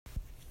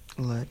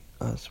Let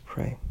us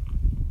pray.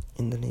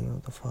 In the name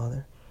of the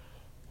Father,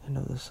 and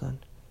of the Son,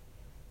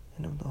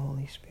 and of the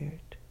Holy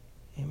Spirit.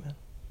 Amen.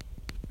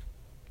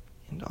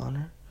 In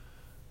honor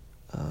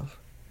of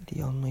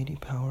the almighty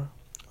power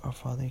our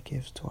Father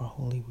gives to our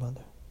Holy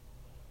Mother.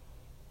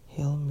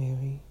 Hail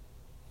Mary,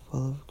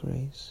 full of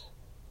grace,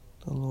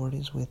 the Lord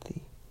is with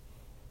thee.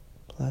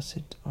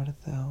 Blessed art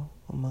thou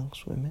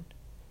amongst women,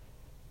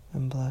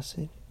 and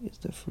blessed is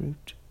the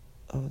fruit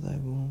of thy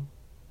womb,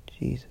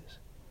 Jesus.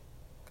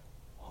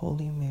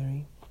 Holy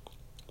Mary,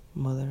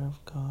 Mother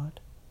of God,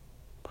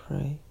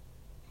 pray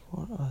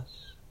for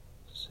us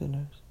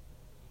sinners,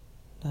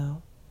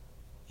 now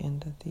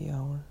and at the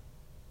hour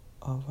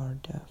of our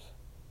death.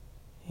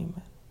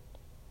 Amen.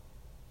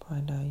 By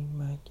thy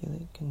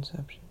immaculate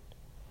conception,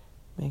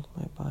 make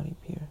my body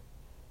pure,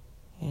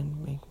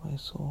 and make my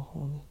soul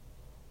holy.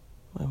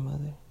 My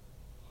Mother,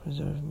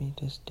 preserve me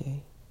this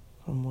day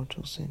from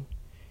mortal sin,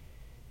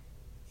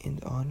 in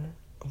honor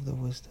of the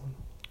wisdom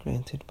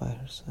granted by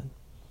her Son.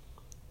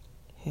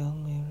 Hail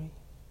Mary,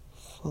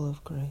 full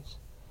of grace,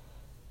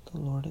 the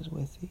Lord is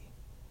with thee.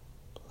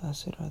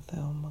 Blessed art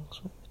thou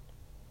amongst women,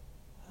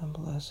 and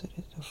blessed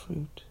is the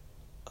fruit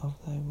of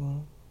thy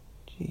womb,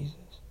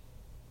 Jesus.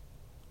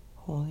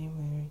 Holy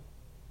Mary,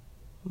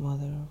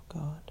 Mother of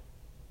God,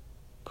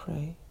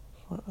 pray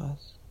for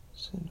us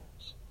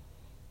sinners,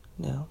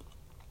 now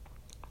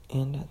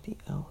and at the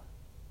hour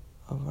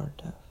of our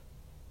death.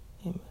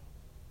 Amen.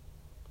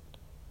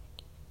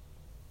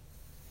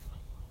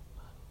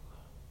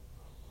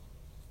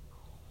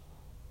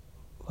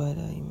 By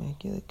thy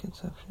immaculate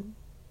conception,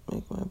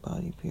 make my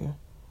body pure,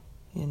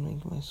 and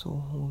make my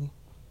soul holy.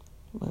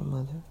 My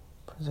Mother,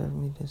 preserve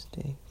me this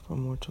day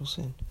from mortal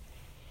sin.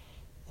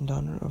 In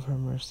honor of her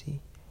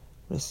mercy,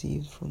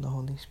 received from the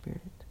Holy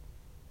Spirit.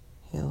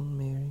 Hail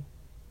Mary,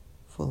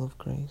 full of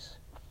grace,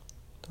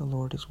 the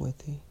Lord is with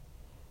thee.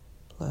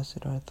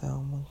 Blessed art thou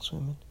amongst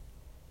women,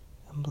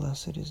 and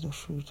blessed is the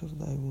fruit of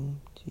thy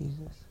womb,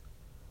 Jesus.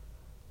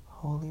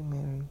 Holy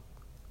Mary,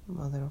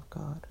 Mother of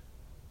God,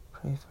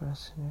 pray for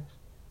us sinners,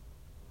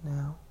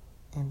 now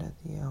and at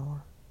the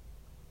hour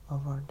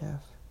of our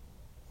death.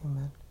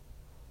 Amen.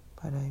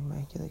 By thy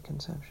immaculate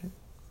conception,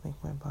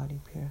 make my body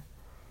pure,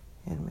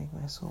 and make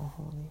my soul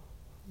holy.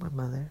 My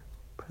Mother,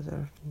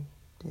 preserve me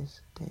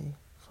this day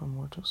from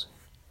mortal sin.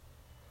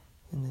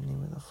 In the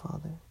name of the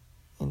Father,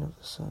 and of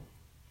the Son,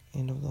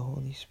 and of the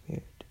Holy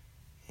Spirit.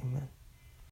 Amen.